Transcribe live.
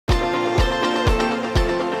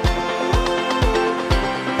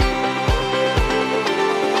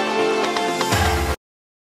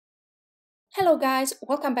guys,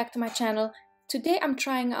 welcome back to my channel. Today I'm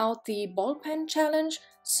trying out the ball pen challenge.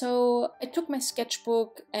 So I took my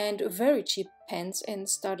sketchbook and very cheap pens and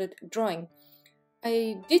started drawing.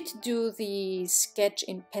 I did do the sketch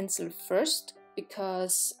in pencil first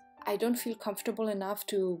because I don't feel comfortable enough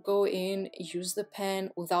to go in, use the pen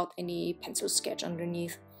without any pencil sketch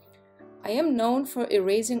underneath. I am known for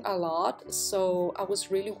erasing a lot, so I was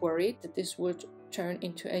really worried that this would turn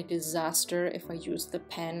into a disaster if I use the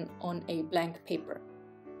pen on a blank paper.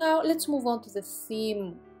 Now let's move on to the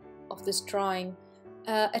theme of this drawing.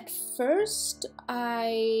 At first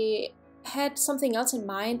I had something else in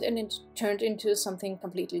mind and it turned into something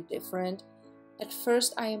completely different. At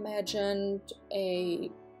first I imagined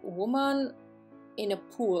a woman in a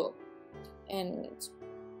pool and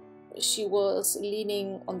she was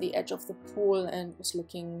leaning on the edge of the pool and was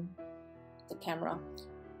looking at the camera.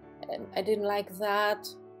 And I didn't like that,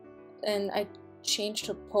 and I changed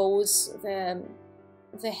her pose.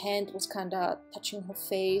 The hand was kind of touching her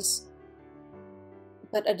face,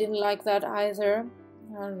 but I didn't like that either.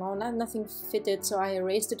 I don't know, nothing fitted, so I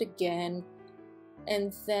erased it again.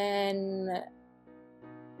 And then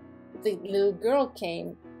the little girl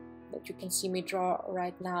came, that you can see me draw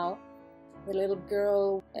right now. The little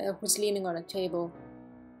girl who's leaning on a table.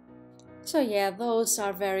 So yeah, those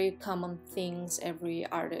are very common things every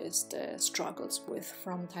artist struggles with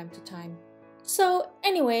from time to time. So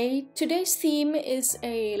anyway, today's theme is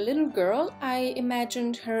a little girl. I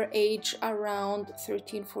imagined her age around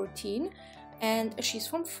 13-14, and she's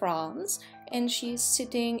from France, and she's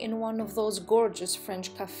sitting in one of those gorgeous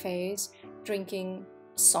French cafes drinking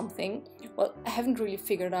something. Well, I haven't really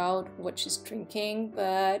figured out what she's drinking,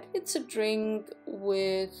 but it's a drink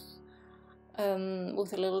with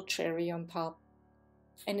a little cherry on top,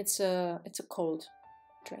 and it's a cold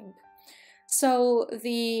drink. So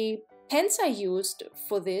the pens I used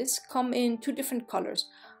for this come in two different colors.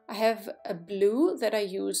 I have a blue that I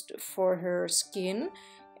used for her skin,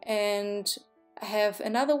 and I have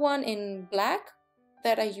another one in black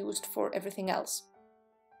that I used for everything else.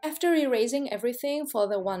 After erasing everything for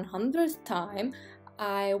the 100th time,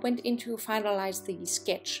 I went in to finalize the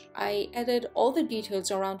sketch. I added all the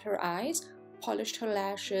details around her eyes, polished her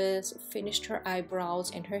lashes, finished her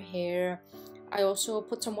eyebrows and her hair. I also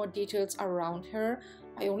put some more details around her.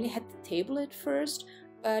 I only had the table at first,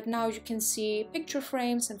 but now you can see picture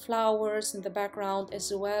frames and flowers in the background,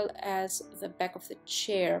 as well as the back of the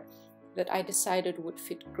chair that I decided would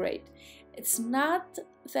fit great. It's not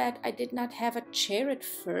that I did not have a chair at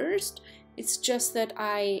first, it's just that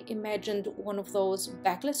I imagined one of those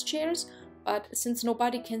backless chairs, but since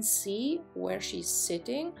nobody can see where she's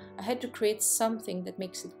sitting, I had to create something that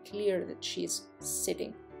makes it clear that she's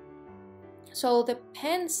sitting. So the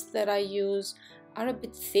pens that I use are a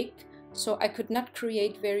bit thick, so I could not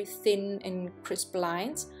create very thin and crisp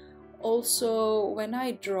lines. Also, when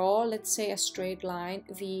I draw, let's say a straight line,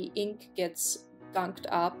 the ink gets gunked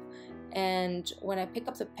up, and when I pick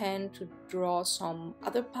up the pen to draw some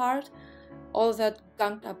other part, all that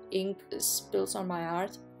gunked up ink spills on my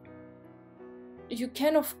art. You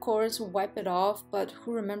can of course wipe it off, but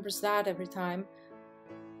who remembers that every time?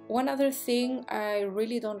 One other thing I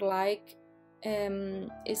really don't like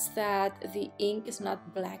is that the ink is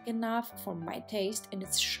not black enough for my taste, and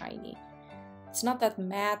it's shiny. It's not that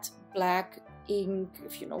matte black ink,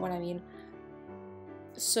 if you know what I mean.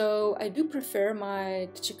 So I do prefer my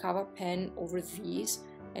Tachikawa pen over these,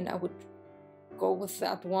 and I would go with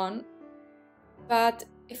that one. But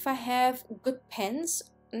if I have good pens,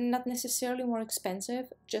 not necessarily more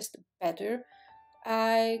expensive, just better,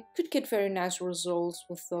 I could get very nice results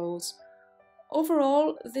with those.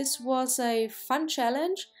 Overall, this was a fun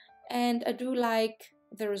challenge, and I do like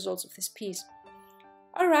the results of this piece.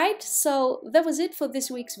 Alright, so that was it for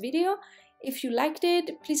this week's video. If you liked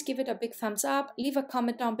it, please give it a big thumbs up, leave a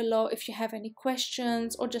comment down below if you have any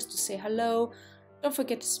questions or just to say hello. Don't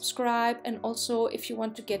forget to subscribe, and also if you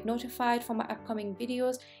want to get notified for my upcoming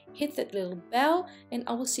videos, hit that little bell, and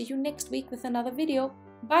I will see you next week with another video.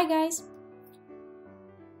 Bye guys!